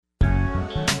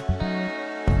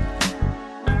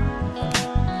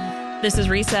This is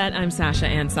Reset. I'm Sasha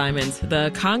Ann Simons.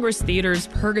 The Congress Theater's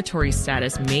purgatory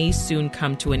status may soon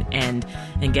come to an end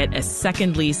and get a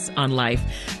second lease on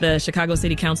life. The Chicago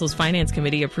City Council's Finance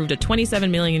Committee approved a $27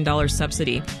 million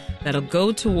subsidy that'll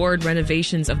go toward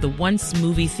renovations of the once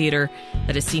movie theater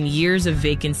that has seen years of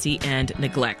vacancy and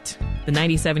neglect. The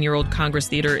 97-year-old Congress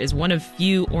Theater is one of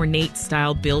few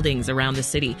ornate-style buildings around the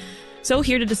city. So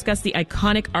here to discuss the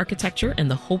iconic architecture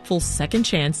and the hopeful second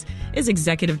chance is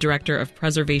Executive Director of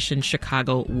Preservation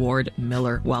Chicago, Ward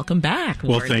Miller. Welcome back,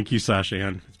 Ward. Well, thank you, Sasha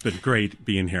Ann. It's been great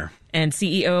being here. And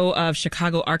CEO of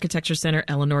Chicago Architecture Center,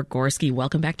 Eleanor Gorski.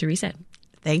 Welcome back to Reset.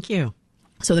 Thank you.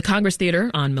 So the Congress Theater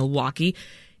on Milwaukee,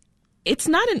 it's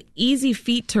not an easy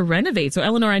feat to renovate. So,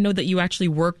 Eleanor, I know that you actually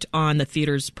worked on the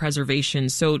theater's preservation.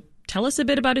 So tell us a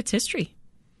bit about its history.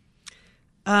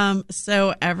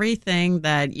 So everything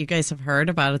that you guys have heard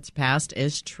about its past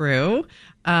is true.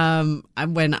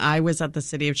 When I was at the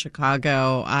city of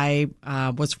Chicago, I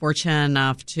was fortunate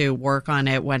enough to work on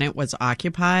it when it was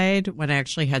occupied, when I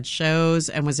actually had shows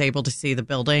and was able to see the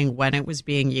building when it was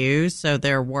being used. So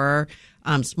there were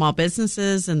small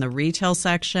businesses in the retail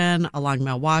section along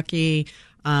Milwaukee.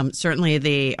 Certainly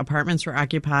the apartments were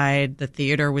occupied, the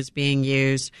theater was being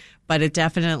used, but it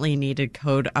definitely needed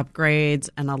code upgrades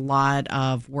and a lot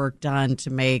of work done to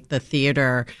make the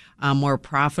theater more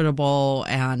profitable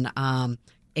and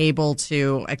able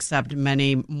to accept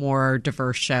many more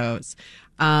diverse shows.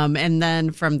 And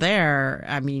then from there,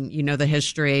 I mean, you know the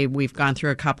history. We've gone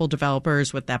through a couple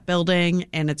developers with that building,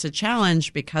 and it's a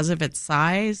challenge because of its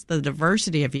size, the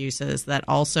diversity of uses that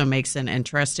also makes an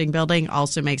interesting building,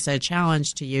 also makes it a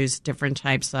challenge to use different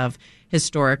types of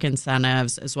historic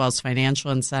incentives as well as financial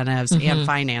incentives and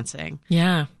financing.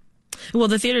 Yeah. Well,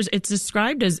 the theater's, it's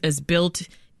described as built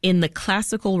in the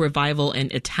classical revival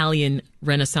and Italian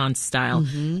Renaissance style.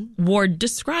 Ward,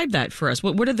 describe that for us.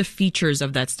 What are the features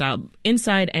of that style,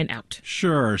 inside and out?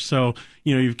 Sure. So,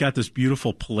 you know, you've got this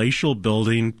beautiful palatial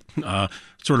building,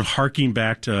 sort of harking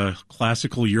back to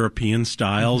classical European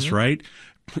styles, right?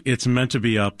 It's meant to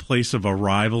be a place of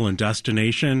arrival and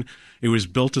destination. It was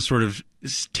built to sort of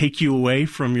take you away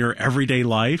from your everyday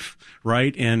life,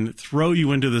 right? And throw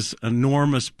you into this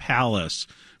enormous palace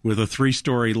with a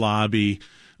 3-story lobby,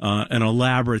 an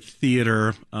elaborate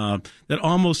theater that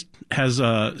almost has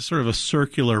a sort of a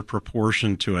circular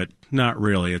proportion to it. Not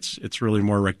really. It's really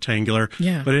more rectangular.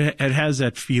 Yeah. But it has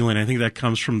that feeling. I think that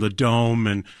comes from the dome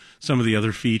and some of the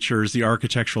other features, the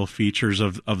architectural features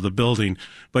of the building.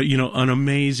 But, you know, an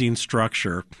amazing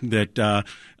structure that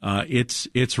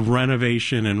its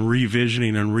renovation and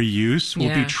revisioning and reuse will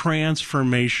be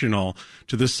transformational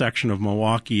to this section of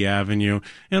Milwaukee Avenue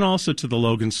and also to the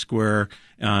Logan Square,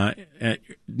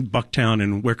 Bucktown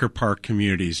and Wicker Park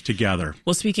communities together.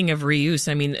 Well, speaking of reuse,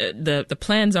 I mean, the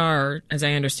plans are, as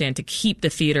I understand, to keep the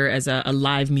theater as a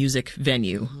live music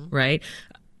venue, right?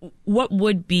 What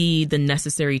would be the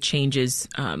necessary changes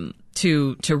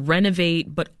to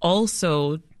renovate, but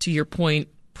also, to your point,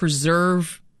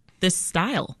 preserve this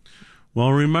style?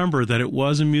 Well, remember that it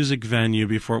was a music venue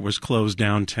before it was closed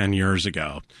down 10 years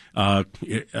ago.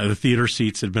 The theater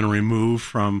seats had been removed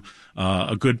from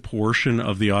a good portion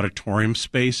of the auditorium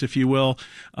space, if you will.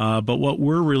 But what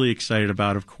we're really excited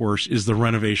about, of course, is the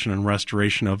renovation and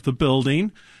restoration of the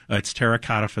building. Its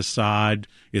terracotta facade,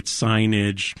 its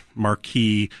signage,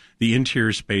 marquee, the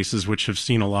interior spaces, which have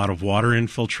seen a lot of water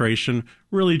infiltration,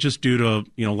 really just due to,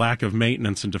 you know, lack of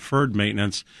maintenance and deferred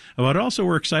maintenance. But also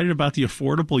we're excited about the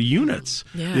affordable units,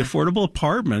 the affordable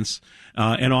apartments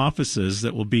and offices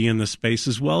that will be in the space,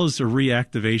 as well as the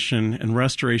reactivation and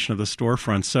restoration of the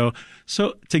storefront.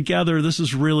 So together, this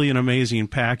is really an amazing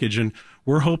package, and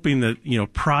we're hoping that, you know,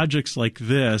 projects like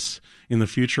this in the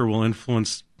future will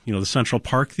influence, you know, the Central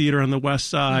Park Theater on the west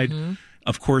side,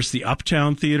 of course, the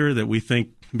Uptown Theater that we think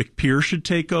McPeer should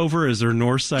take over as their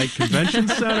Northside Convention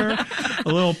Center. A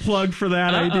little plug for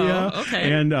that idea.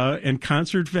 Okay. And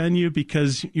concert venue,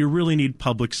 because you really need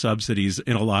public subsidies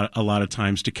in a lot of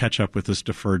times to catch up with this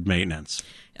deferred maintenance.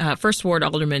 First Ward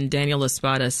Alderman Daniel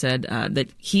Espada said that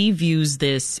he views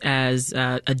this as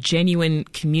a genuine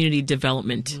community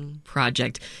development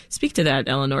project. Speak to that,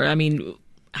 Eleanor. I mean,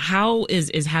 how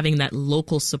is having that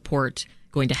local support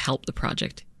going to help the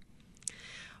project?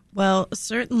 Well,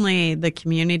 certainly the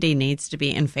community needs to be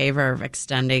in favor of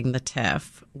extending the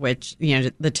TIF. which,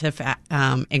 the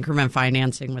TIF increment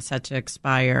financing was set to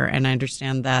expire. And I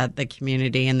understand that the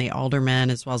community and the aldermen,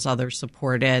 as well as others,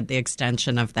 supported the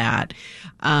extension of that.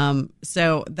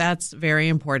 So that's very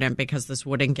important because this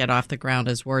wouldn't get off the ground,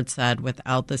 as Ward said,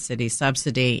 without the city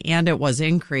subsidy. And it was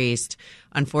increased,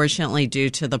 unfortunately, due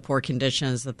to the poor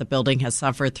conditions that the building has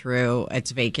suffered through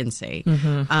its vacancy.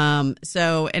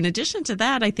 So in addition to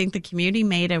that, I think the community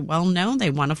made it well known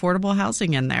they want affordable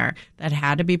housing in there. That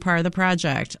had to be part of the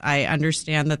project. I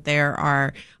understand that there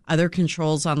are other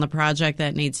controls on the project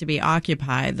that needs to be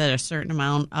occupied, that a certain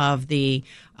amount of the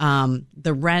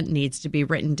rent needs to be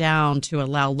written down to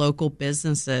allow local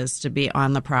businesses to be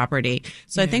on the property.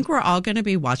 So I think we're all going to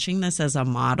be watching this as a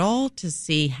model to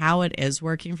see how it is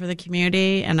working for the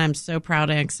community. And I'm so proud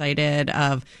and excited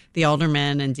of the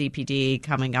aldermen and DPD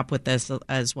coming up with this,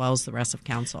 as well as the rest of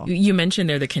council. You mentioned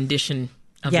there the condition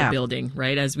of the building,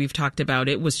 right? As we've talked about,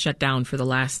 it was shut down for the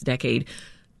last decade.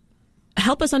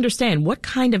 Help us understand, what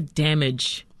kind of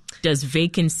damage does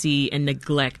vacancy and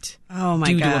neglect do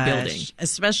to a building?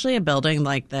 Especially a building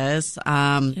like this.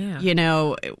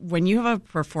 When you have a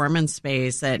performance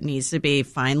space that needs to be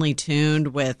finely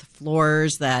tuned with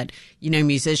floors that,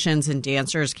 musicians and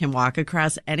dancers can walk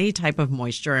across, any type of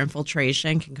moisture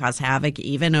infiltration can cause havoc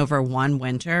even over one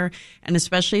winter. And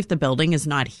especially if the building is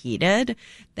not heated,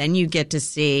 then you get to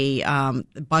see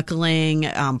buckling,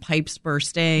 pipes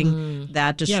bursting.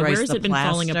 That destroys where has the it been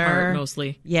plaster. Falling apart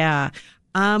mostly? Yeah.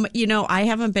 I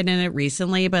haven't been in it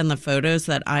recently, but in the photos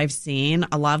that I've seen,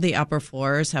 a lot of the upper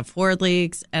floors have floor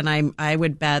leaks, and I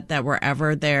would bet that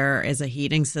wherever there is a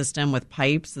heating system with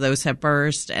pipes, those have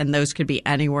burst, and those could be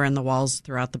anywhere in the walls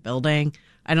throughout the building.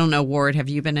 I don't know, Ward, have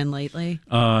you been in lately?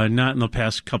 Not in the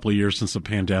past couple of years since the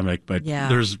pandemic, but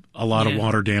there's a lot of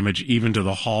water damage even to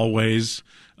the hallways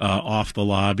off the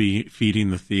lobby, feeding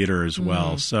the theater as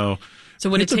well. So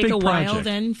would it take a while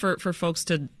then for folks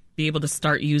to be able to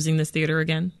start using this theater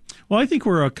again? Well, I think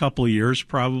we're a couple of years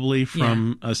probably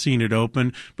from seeing it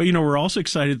open. But, we're also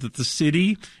excited that the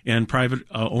city and private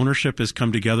ownership has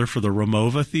come together for the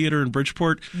Ramova Theater in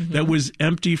Bridgeport that was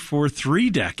empty for 3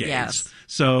 decades. Yes.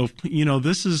 So,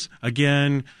 this is,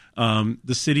 again,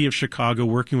 the city of Chicago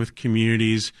working with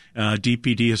communities,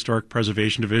 DPD, Historic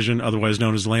Preservation Division, otherwise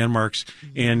known as Landmarks,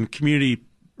 and community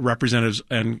representatives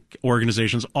and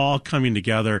organizations all coming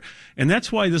together. And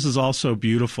that's why this is all so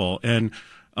beautiful. And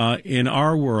in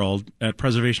our world at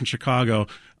Preservation Chicago,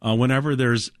 whenever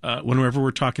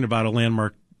we're talking about a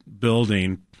landmark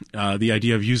building, the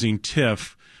idea of using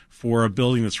TIF for a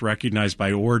building that's recognized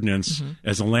by ordinance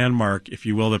as a landmark, if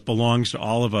you will, that belongs to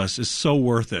all of us, is so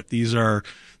worth it. These are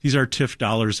TIF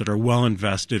dollars that are well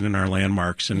invested in our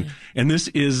landmarks. And this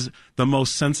is the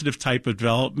most sensitive type of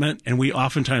development, and we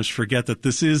oftentimes forget that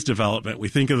this is development. We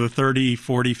think of the 30,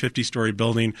 40, 50-story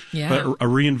building, but a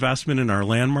reinvestment in our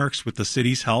landmarks with the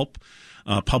city's help,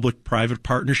 public-private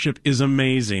partnership is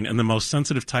amazing, and the most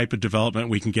sensitive type of development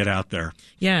we can get out there.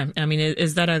 Yeah, I mean,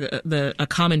 is that a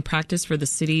common practice for the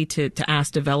city to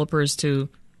ask developers to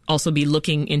also be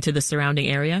looking into the surrounding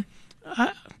area?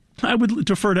 I would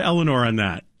defer to Eleanor on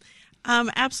that.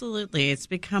 Absolutely. It's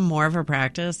become more of a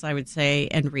practice, I would say,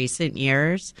 in recent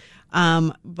years.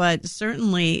 But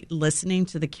certainly listening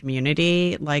to the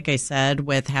community, like I said,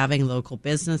 with having local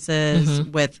businesses,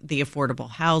 with the affordable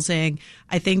housing,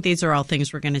 I think these are all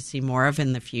things we're going to see more of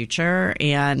in the future.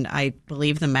 And I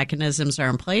believe the mechanisms are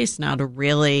in place now to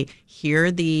really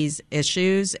hear these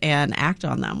issues and act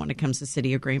on them when it comes to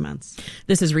city agreements.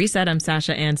 This is Reset. I'm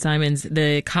Sasha Ann Simons.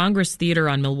 The Congress Theater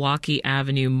on Milwaukee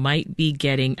Avenue might be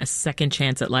getting a second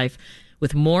chance at life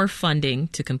with more funding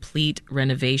to complete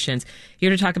renovations.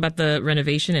 Here to talk about the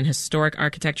renovation and historic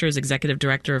architecture is Executive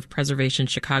Director of Preservation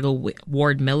Chicago,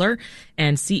 Ward Miller,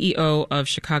 and CEO of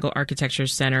Chicago Architecture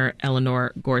Center,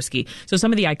 Eleanor Gorski. So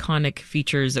some of the iconic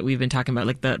features that we've been talking about,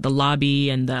 like the lobby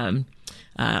and the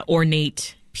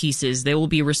ornate pieces, they will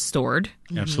be restored.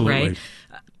 Absolutely. Right?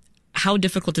 How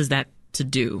difficult is that to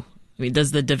do? I mean,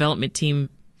 does the development team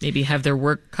maybe have their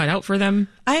work cut out for them?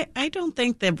 I don't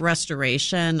think the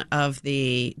restoration of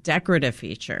the decorative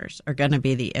features are going to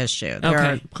be the issue. There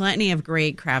are plenty of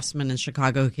great craftsmen in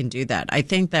Chicago who can do that. I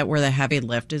think that where the heavy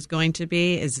lift is going to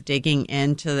be is digging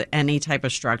into any type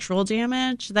of structural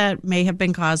damage that may have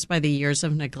been caused by the years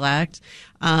of neglect,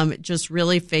 just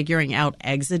really figuring out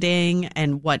exiting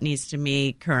and what needs to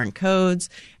meet current codes,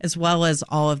 as well as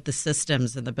all of the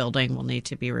systems in the building will need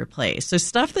to be replaced. So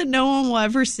stuff that no one will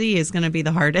ever see is going to be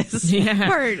the hardest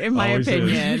part, in my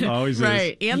opinion. Always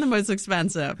right, and the most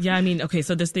expensive. Yeah, I mean, okay,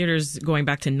 so this theater's going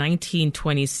back to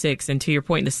 1926, and to your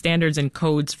point, the standards and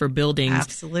codes for buildings,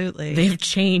 absolutely, they've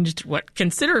changed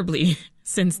considerably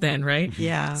since then, right?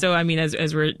 Yeah. So, I mean,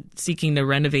 as we're seeking to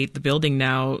renovate the building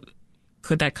now,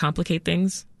 could that complicate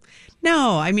things?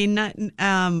 No, I mean, not,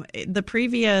 the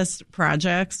previous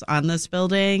projects on this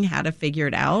building had it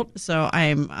figured out. So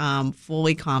I'm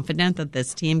fully confident that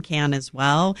this team can as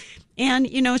well. And,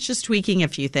 it's just tweaking a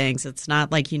few things. It's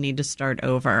not like you need to start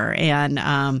over. And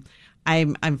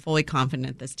I'm fully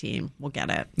confident this team will get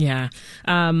it. Yeah.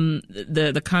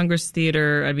 The Congress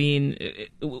Theater, I mean,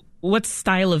 what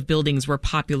style of buildings were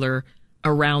popular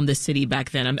around the city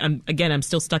back then? I'm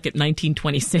still stuck at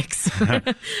 1926.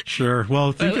 Sure.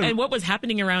 Well, and what was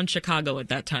happening around Chicago at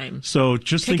that time? So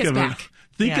just think of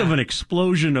an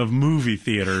explosion of movie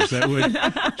theaters that would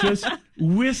just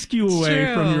whisk you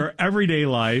away from your everyday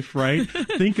life, right?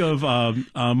 Think of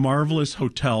marvelous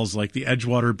hotels like the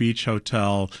Edgewater Beach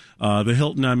Hotel, the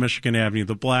Hilton on Michigan Avenue,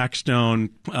 the Blackstone.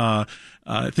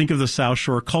 Think of the South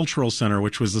Shore Cultural Center,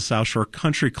 which was the South Shore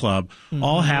Country Club,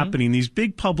 all happening. These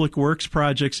big public works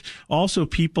projects, also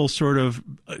people sort of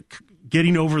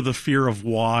getting over the fear of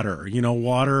water.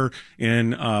 Water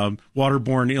and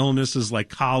waterborne illnesses like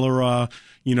cholera,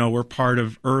 were part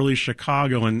of early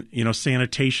Chicago, and,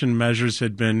 sanitation measures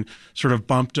had been sort of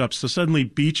bumped up. So suddenly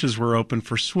beaches were open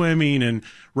for swimming and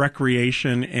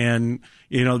recreation and,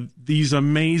 these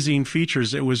amazing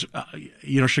features. It was,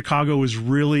 Chicago was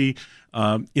really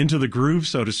into the groove,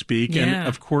 so to speak. Yeah. And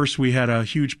of course, we had a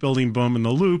huge building boom in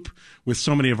the Loop with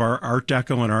so many of our Art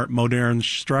Deco and Art Moderne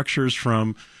structures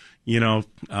from,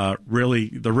 really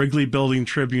the Wrigley Building,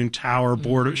 Tribune Tower,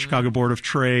 Chicago Board of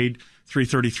Trade,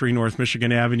 333 North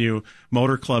Michigan Avenue,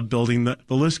 Motor Club Building. The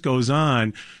list goes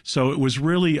on. So it was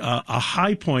really a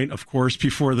high point, of course,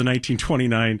 before the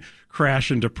 1929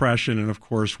 crash and depression, and of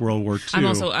course World War II.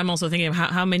 I'm also thinking of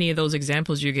how many of those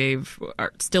examples you gave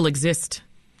still exist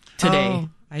today. Oh,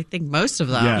 I think most of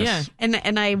them. Yes. Yeah.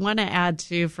 And I want to add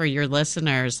too for your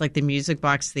listeners, like the Music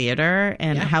Box Theater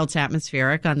and how it's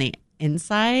atmospheric on the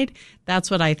inside.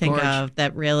 That's what I think of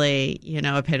that really,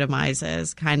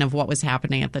 epitomizes kind of what was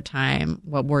happening at the time,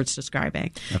 what Ward's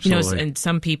describing. Absolutely. And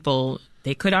some people,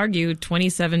 they could argue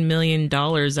 $27 million,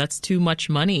 that's too much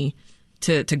money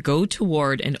to go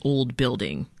toward an old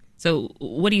building. So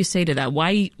what do you say to that?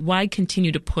 Why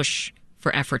continue to push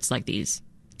for efforts like these?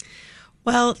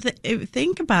 Well,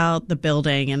 think about the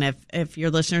building, and if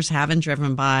your listeners haven't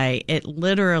driven by, it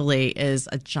literally is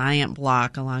a giant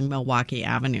block along Milwaukee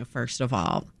Avenue, first of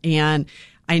all. And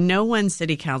I know when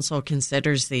City Council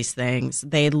considers these things,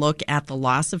 they look at the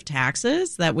loss of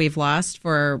taxes that we've lost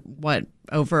for,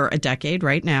 over a decade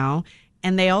right now.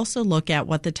 And they also look at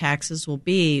what the taxes will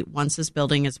be once this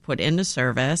building is put into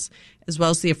service, as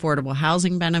well as the affordable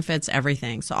housing benefits,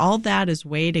 everything. So all that is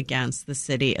weighed against the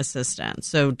city assistance.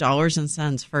 So dollars and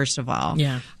cents, first of all.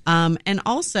 Yeah. And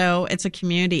also, it's a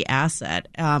community asset.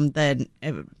 The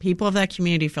people of that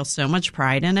community feel so much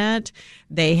pride in it.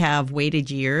 They have waited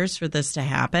years for this to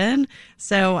happen.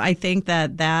 So I think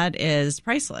that is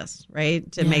priceless, right,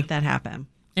 to make that happen.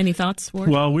 Any thoughts, Ward?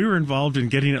 Well, we were involved in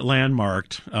getting it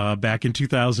landmarked back in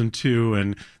 2002,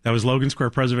 and that was Logan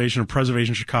Square Preservation and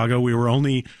Preservation Chicago.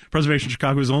 Preservation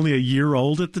Chicago was only a year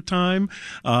old at the time,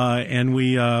 and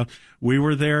we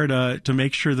were there to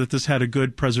make sure that this had a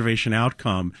good preservation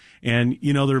outcome. And,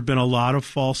 there have been a lot of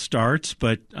false starts,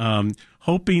 but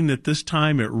hoping that this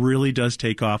time it really does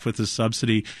take off with the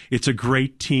subsidy. It's a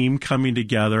great team coming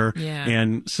together. Yeah.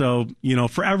 And so,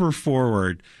 forever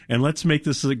forward. And let's make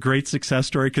this a great success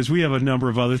story, because we have a number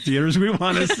of other theaters we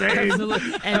want to save.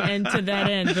 Absolutely. And to that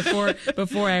end,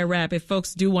 before I wrap, if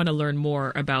folks do want to learn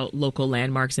more about local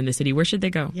landmarks in the city, where should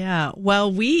they go? Yeah.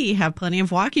 Well, we have plenty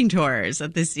of walking tours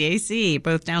at the CAC,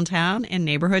 both downtown and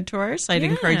neighborhood tours. So I'd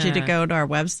encourage you to go to our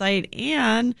website,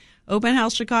 and Open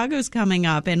House Chicago is coming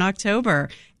up in October.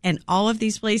 And all of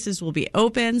these places will be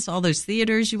open. So all those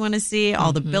theaters you want to see,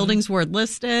 all the buildings Ward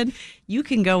listed, you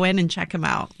can go in and check them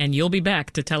out. And you'll be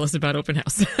back to tell us about Open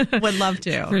House. Would love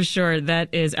to. For sure. That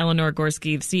is Eleanor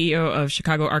Gorski, CEO of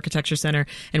Chicago Architecture Center,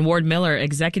 and Ward Miller,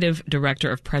 Executive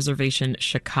Director of Preservation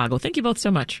Chicago. Thank you both so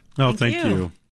much. Oh, thank you.